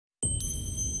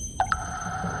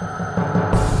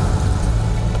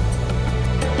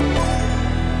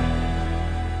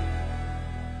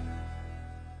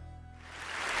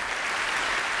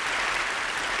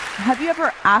you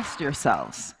ever asked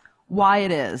yourselves why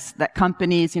it is that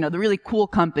companies, the really cool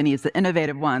companies, the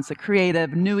innovative ones, the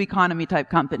creative, new economy type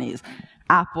companies,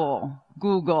 Apple,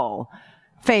 Google,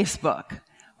 Facebook,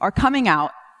 are coming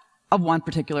out of one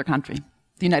particular country,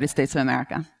 the United States of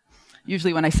America?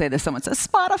 Usually when I say this, someone says,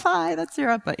 Spotify, that's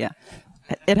Europe, but yeah,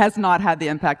 it has not had the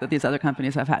impact that these other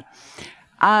companies have had.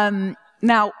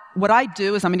 Now, what I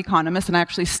do is I'm an economist, and I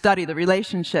actually study the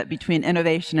relationship between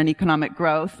innovation and economic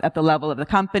growth at the level of the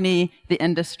company, the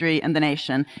industry, and the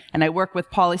nation. And I work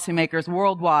with policymakers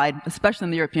worldwide, especially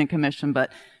in the European Commission,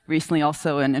 but recently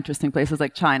also in interesting places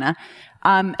like China.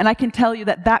 And I can tell you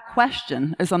that that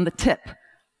question is on the tip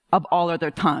of all of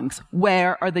their tongues.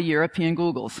 Where are the European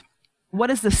Googles? What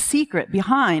is the secret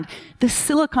behind the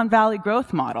Silicon Valley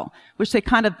growth model, which they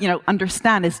kind of,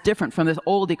 understand is different from this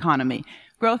old economy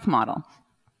growth model?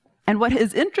 And what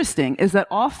is interesting is that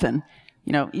often,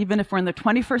 even if we're in the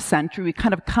 21st century, we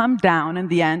kind of come down in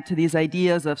the end to these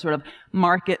ideas of sort of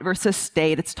market versus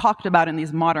state. It's talked about in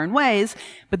these modern ways,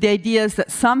 but the idea is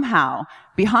that somehow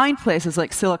behind places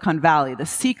like Silicon Valley, the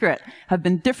secret have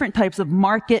been different types of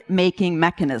market-making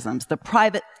mechanisms, the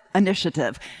private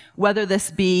initiative, whether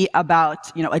this be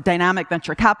about a dynamic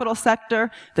venture capital sector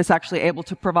that's actually able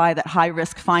to provide that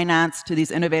high-risk finance to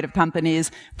these innovative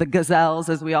companies, the gazelles,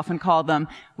 as we often call them,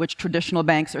 which traditional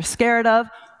banks are scared of,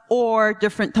 or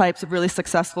different types of really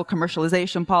successful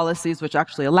commercialization policies which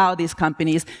actually allow these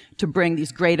companies to bring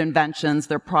these great inventions,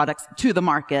 their products, to the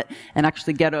market and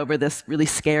actually get over this really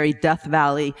scary Death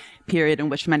Valley period in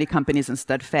which many companies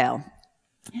instead fail.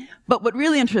 But what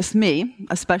really interests me,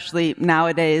 especially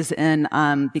nowadays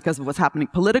because of what's happening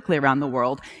politically around the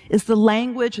world, is the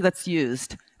language that's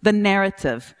used, the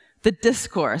narrative, the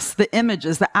discourse, the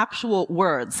images, the actual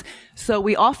words. So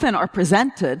we often are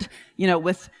presented,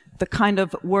 with the kind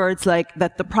of words like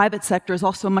that the private sector is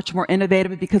also much more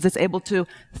innovative because it's able to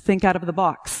think out of the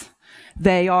box.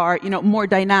 They are, more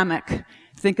dynamic.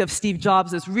 Think of Steve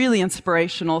Jobs' really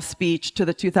inspirational speech to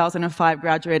the 2005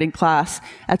 graduating class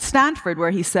at Stanford,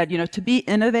 where he said, to be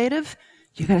innovative,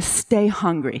 you gotta stay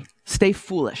hungry, stay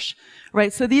foolish,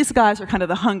 right? So these guys are kind of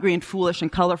the hungry and foolish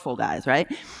and colorful guys, right?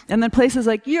 And then places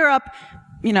like Europe,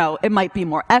 it might be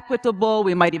more equitable,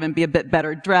 we might even be a bit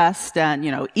better dressed and,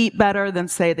 eat better than,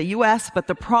 say, the US, but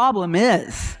the problem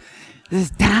is this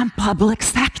damn public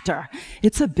sector.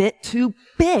 It's a bit too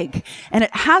big. And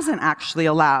it hasn't actually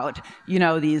allowed,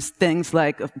 these things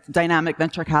like dynamic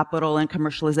venture capital and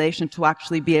commercialization to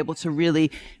actually be able to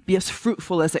really be as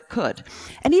fruitful as it could.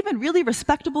 And even really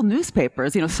respectable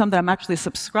newspapers, some that I'm actually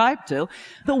subscribed to,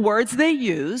 the words they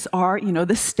use are,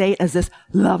 the state as this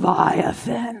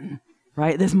leviathan,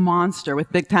 right? This monster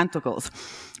with big tentacles.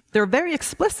 They're very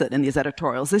explicit in these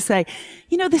editorials. They say,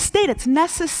 the state, it's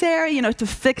necessary, to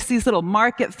fix these little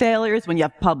market failures when you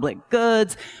have public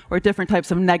goods or different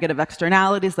types of negative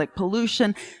externalities like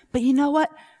pollution. But you know what?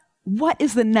 What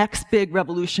is the next big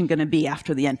revolution going to be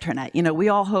after the internet? We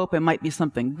all hope it might be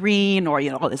something green or,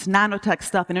 all this nanotech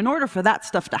stuff. And in order for that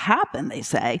stuff to happen, they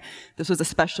say, this was a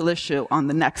special issue on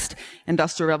the next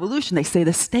industrial revolution, they say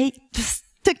the state, just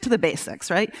stick to the basics,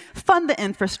 right? Fund the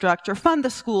infrastructure, fund the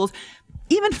schools,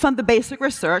 even fund the basic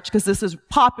research, because this is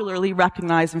popularly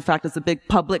recognized, in fact, as a big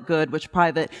public good, which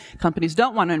private companies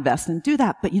don't want to invest in. Do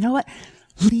that. But you know what?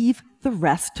 Leave the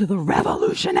rest to the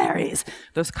revolutionaries,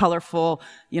 those colorful,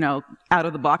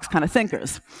 out-of-the-box kind of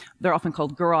thinkers. They're often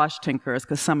called garage tinkers,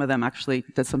 because some of them actually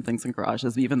did some things in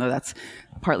garages, even though that's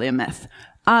partly a myth.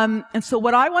 And so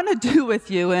what I want to do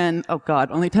with you in,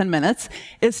 only 10 minutes,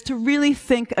 is to really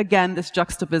think again this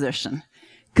juxtaposition.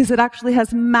 Because it actually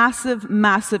has massive,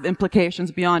 massive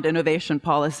implications beyond innovation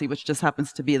policy, which just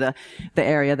happens to be the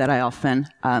area that I often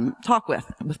talk with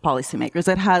policymakers.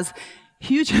 It has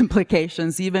huge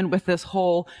implications, even with this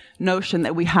whole notion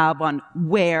that we have on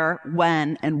where,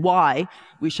 when, and why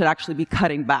we should actually be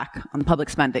cutting back on public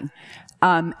spending.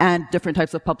 And different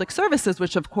types of public services,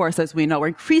 which, of course, as we know, are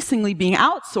increasingly being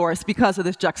outsourced because of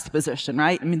this juxtaposition,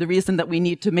 right? I mean, the reason that we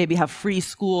need to maybe have free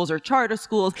schools or charter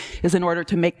schools is in order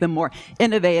to make them more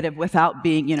innovative without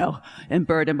being,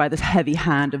 burdened by this heavy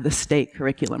hand of the state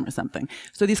curriculum or something.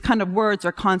 So these kind of words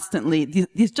are constantly,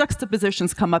 these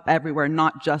juxtapositions come up everywhere,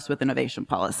 not just with innovation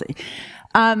policy.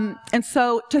 And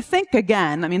so to think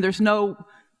again, I mean, there's no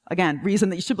reason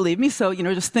that you should believe me. So,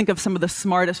 just think of some of the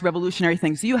smartest revolutionary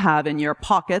things you have in your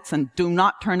pockets, and do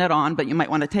not turn it on, but you might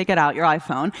want to take it out, your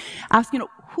iPhone. Ask,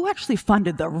 who actually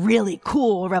funded the really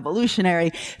cool, revolutionary,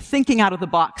 thinking out of the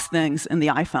box things in the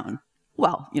iPhone?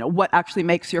 well, what actually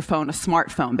makes your phone a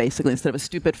smartphone, basically, instead of a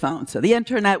stupid phone. So the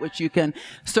internet, which you can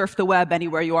surf the web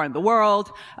anywhere you are in the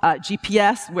world,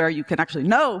 GPS, where you can actually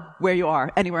know where you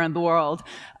are anywhere in the world,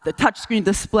 the touchscreen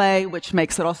display, which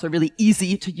makes it also really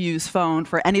easy to use phone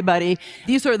for anybody.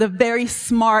 These are the very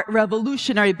smart,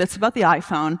 revolutionary bits about the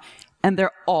iPhone, and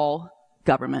they're all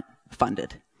government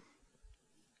funded.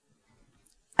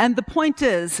 And the point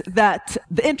is that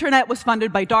the internet was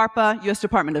funded by DARPA, US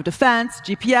Department of Defense.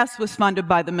 GPS was funded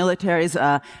by the military's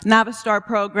Navistar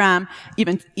program.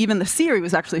 Even the Siri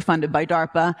was actually funded by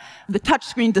DARPA. The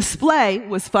touchscreen display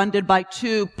was funded by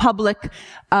 2 public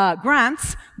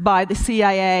grants by the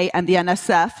CIA and the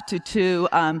NSF to 2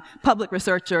 public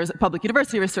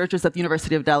university researchers at the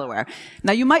University of Delaware.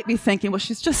 Now, you might be thinking, well,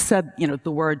 she's just said,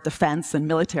 the word defense and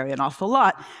military an awful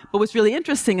lot. But what's really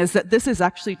interesting is that this is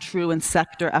actually true in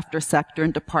sector after sector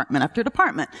and department after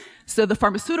department. So the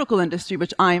pharmaceutical industry,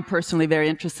 which I am personally very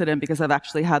interested in because I've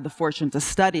actually had the fortune to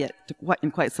study it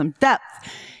in quite some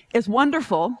depth, it's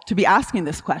wonderful to be asking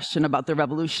this question about the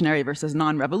revolutionary versus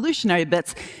non-revolutionary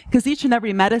bits, because each and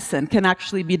every medicine can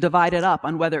actually be divided up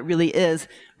on whether it really is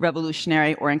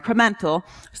revolutionary or incremental.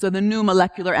 So the new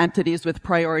molecular entities with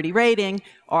priority rating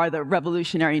are the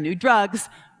revolutionary new drugs,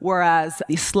 whereas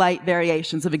the slight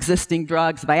variations of existing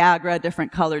drugs, Viagra,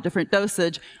 different color, different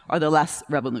dosage, are the less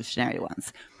revolutionary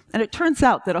ones. And it turns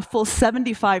out that a full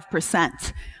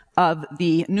 75% of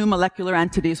the new molecular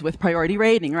entities with priority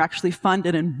rating are actually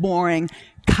funded in boring,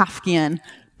 Kafkian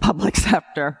public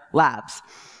sector labs.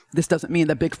 This doesn't mean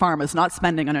that Big Pharma is not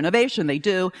spending on innovation. They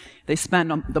do. They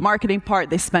spend on the marketing part.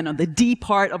 They spend on the D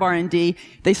part of R&D.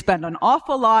 They spend an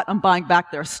awful lot on buying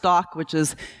back their stock, which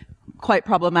is quite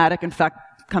problematic. In fact,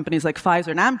 companies like Pfizer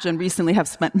and Amgen recently have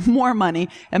spent more money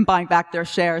in buying back their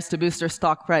shares to boost their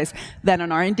stock price than on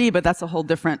R&D, but that's a whole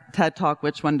different TED Talk,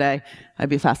 which one day I'd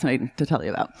be fascinated to tell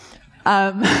you about.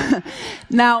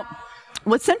 Now,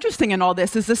 what's interesting in all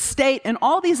this is the state, in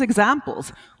all these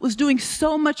examples, was doing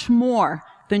so much more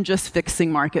than just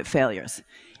fixing market failures.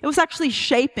 It was actually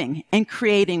shaping and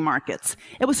creating markets.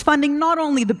 It was funding not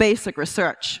only the basic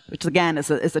research, which again is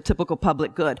a typical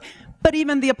public good, but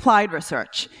even the applied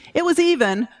research. It was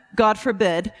even, God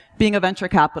forbid, being a venture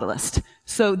capitalist.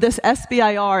 So this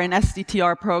SBIR and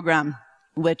SDTR program,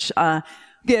 which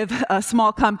give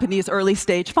small companies early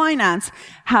stage finance,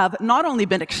 have not only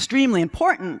been extremely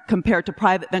important compared to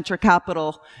private venture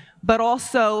capital, but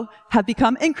also have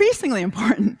become increasingly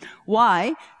important.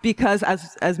 Why? Because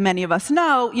as many of us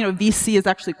know, VC is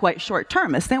actually quite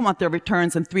short-termist. They want their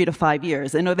returns in 3 to 5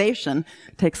 years. Innovation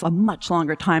takes a much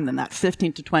longer time than that,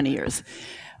 15 to 20 years.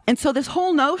 And so this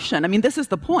whole notion, this is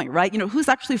the point, right? Who's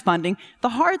actually funding the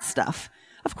hard stuff?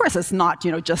 Of course, it's not,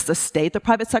 just the state. The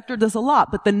private sector does a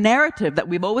lot. But the narrative that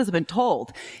we've always been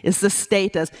told is the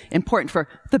state as important for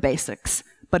the basics,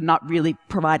 but not really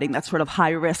providing that sort of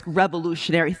high-risk,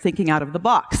 revolutionary thinking out of the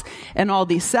box. And all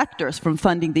these sectors, from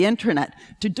funding the internet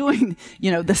to doing,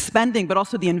 the spending, but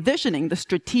also the envisioning, the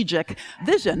strategic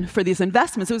vision for these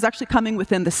investments, it was actually coming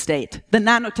within the state. The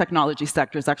nanotechnology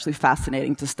sector is actually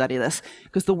fascinating to study this,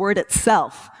 because the word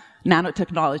itself,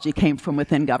 nanotechnology, came from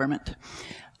within government.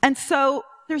 And so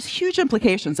there's huge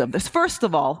implications of this. First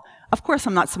of all, of course,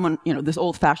 I'm not someone, this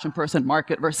old-fashioned person,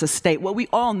 market versus state. What we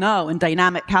all know in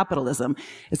dynamic capitalism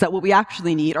is that what we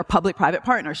actually need are public-private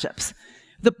partnerships.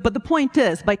 But the point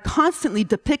is, by constantly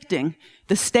depicting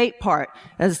the state part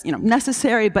as,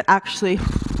 necessary, but actually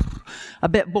a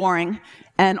bit boring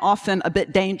and often a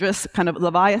bit dangerous, kind of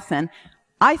Leviathan,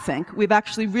 I think we've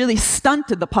actually really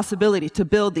stunted the possibility to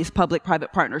build these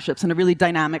public-private partnerships in a really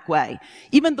dynamic way.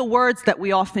 Even the words that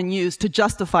we often use to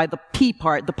justify the P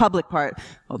part, the public part,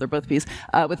 well, they're both Ps,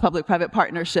 with public-private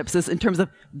partnerships is in terms of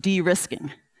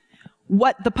de-risking.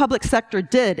 What the public sector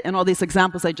did in all these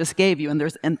examples I just gave you, and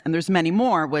there's many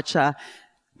more, which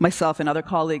myself and other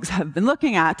colleagues have been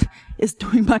looking at, is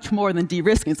doing much more than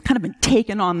de-risking. It's kind of been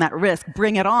taken on that risk,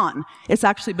 bring it on. It's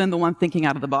actually been the one thinking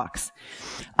out of the box.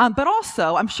 But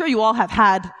also, I'm sure you all have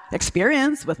had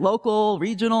experience with local,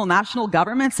 regional, national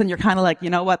governments, and you're kind of like,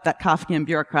 what, that Kafkian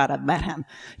bureaucrat, I've met him.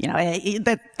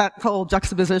 That whole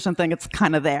juxtaposition thing, it's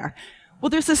kind of there.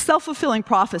 Well, there's this self-fulfilling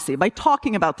prophecy. By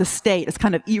talking about the state as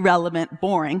kind of irrelevant,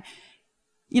 boring,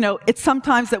 it's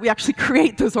sometimes that we actually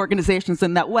create those organizations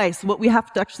in that way. So what we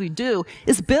have to actually do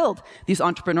is build these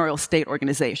entrepreneurial state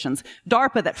organizations.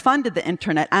 DARPA, that funded the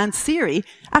internet, and Siri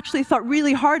actually thought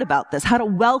really hard about this, how to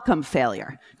welcome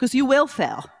failure. Because you will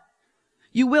fail.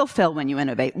 You will fail when you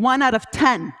innovate. 1 out of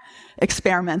 10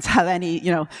 experiments have any,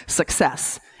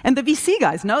 success. And the VC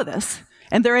guys know this.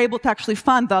 And they're able to actually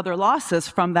fund the other losses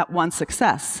from that one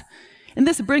success. And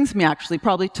this brings me actually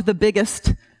probably to the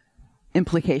biggest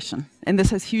implication, and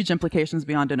this has huge implications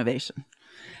beyond innovation.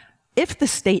 If the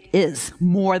state is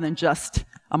more than just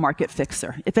a market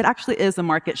fixer, if it actually is a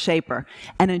market shaper,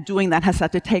 and in doing that has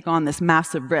had to take on this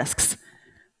massive risks,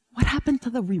 what happened to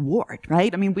the reward,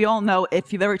 right? I mean, we all know,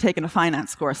 if you've ever taken a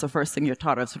finance course, the first thing you're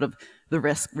taught is sort of the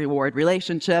risk-reward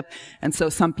relationship. And so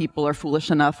some people are foolish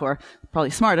enough, or probably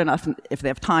smart enough, if they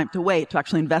have time to wait, to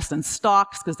actually invest in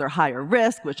stocks because they're higher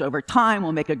risk, which over time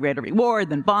will make a greater reward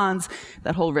than bonds,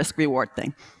 that whole risk-reward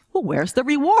thing. Well, where's the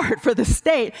reward for the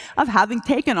state of having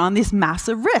taken on these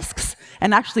massive risks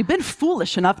and actually been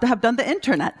foolish enough to have done the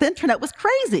internet? The internet was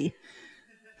crazy.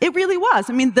 It really was.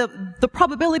 I mean, the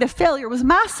probability of failure was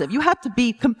massive. You had to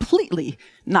be completely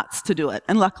nuts to do it,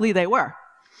 and luckily they were.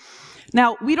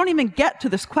 Now, we don't even get to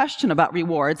this question about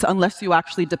rewards unless you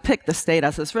actually depict the state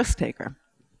as this risk taker.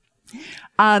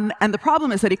 And the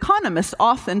problem is that economists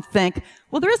often think,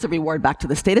 well, there is a reward back to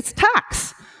the state. It's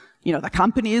tax. You know, the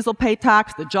companies will pay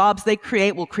tax, the jobs they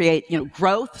create will create,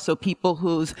 growth, so people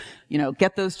who's,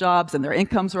 get those jobs and their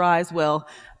incomes rise will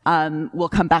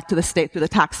come back to the state through the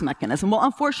tax mechanism. Well,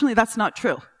 unfortunately, that's not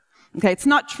true. Okay, it's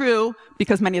not true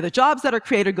because many of the jobs that are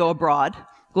created go abroad,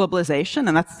 globalization,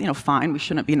 and that's, fine. We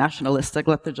shouldn't be nationalistic,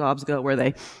 let the jobs go where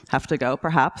they have to go,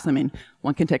 perhaps. I mean,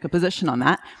 one can take a position on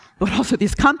that. But also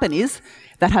these companies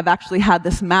that have actually had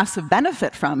this massive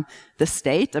benefit from the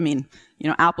state. I mean,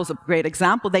 Apple's a great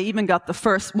example. They even got the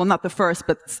first, well, not the first,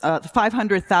 but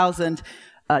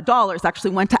 $500,000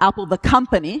 actually went to Apple, the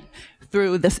company,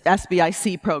 through this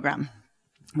SBIC program,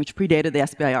 which predated the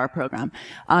SBIR program,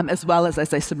 as well as I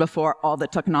said before, all the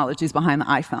technologies behind the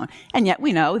iPhone. And yet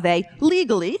we know they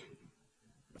legally,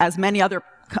 as many other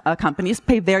companies,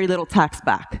 pay very little tax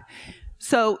back.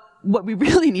 So what we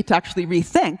really need to actually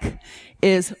rethink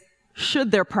is,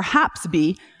 should there perhaps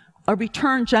be a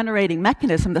return-generating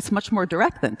mechanism that's much more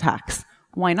direct than tax?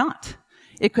 Why not?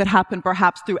 It could happen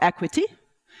perhaps through equity.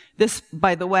 This,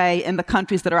 by the way, in the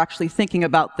countries that are actually thinking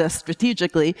about this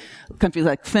strategically, countries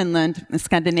like Finland and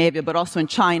Scandinavia, but also in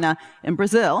China and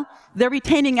Brazil, they're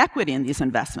retaining equity in these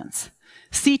investments.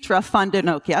 Citra funded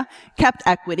Nokia, kept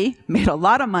equity, made a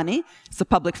lot of money. It's a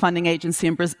public funding agency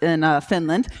in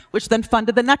Finland, which then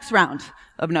funded the next round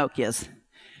of Nokias.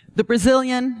 The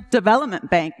Brazilian Development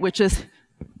Bank, which is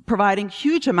providing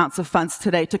huge amounts of funds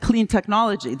today to clean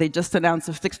technology. They just announced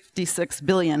a $56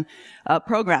 billion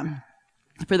program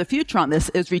for the future on this,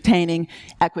 is retaining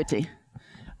equity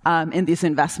in these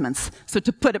investments. So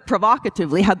to put it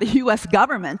provocatively, had the US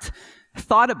government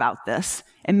thought about this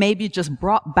and maybe just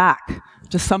brought back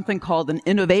to something called an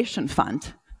innovation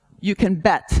fund, you can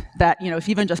bet that, if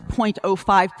even just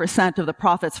 0.05% of the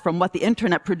profits from what the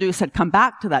internet produced had come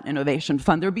back to that innovation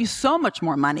fund, there would be so much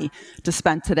more money to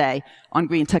spend today on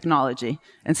green technology.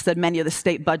 Instead, many of the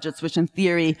state budgets, which in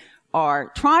theory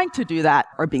are trying to do that,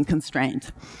 are being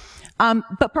constrained.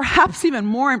 But perhaps even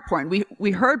more important,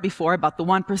 we heard before about the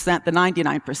 1%, the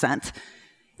 99%.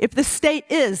 If the state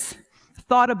is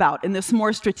thought about in this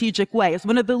more strategic way as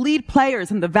one of the lead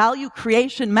players in the value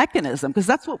creation mechanism, because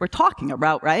that's what we're talking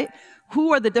about, right?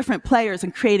 Who are the different players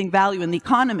in creating value in the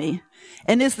economy?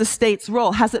 And is the state's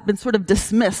role, has it been sort of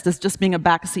dismissed as just being a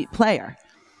backseat player?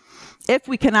 If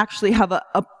we can actually have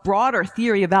a broader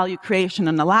theory of value creation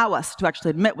and allow us to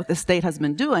actually admit what the state has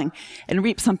been doing and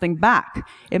reap something back,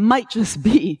 it might just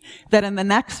be that in the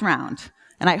next round,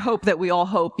 and I hope that we all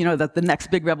hope, that the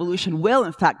next big revolution will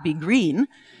in fact be green,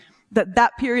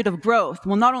 that period of growth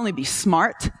will not only be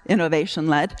smart,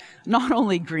 innovation-led, not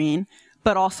only green,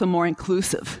 but also more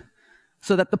inclusive,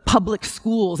 so that the public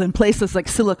schools in places like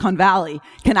Silicon Valley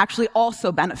can actually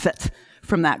also benefit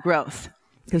from that growth,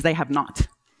 because they have not.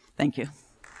 Thank you.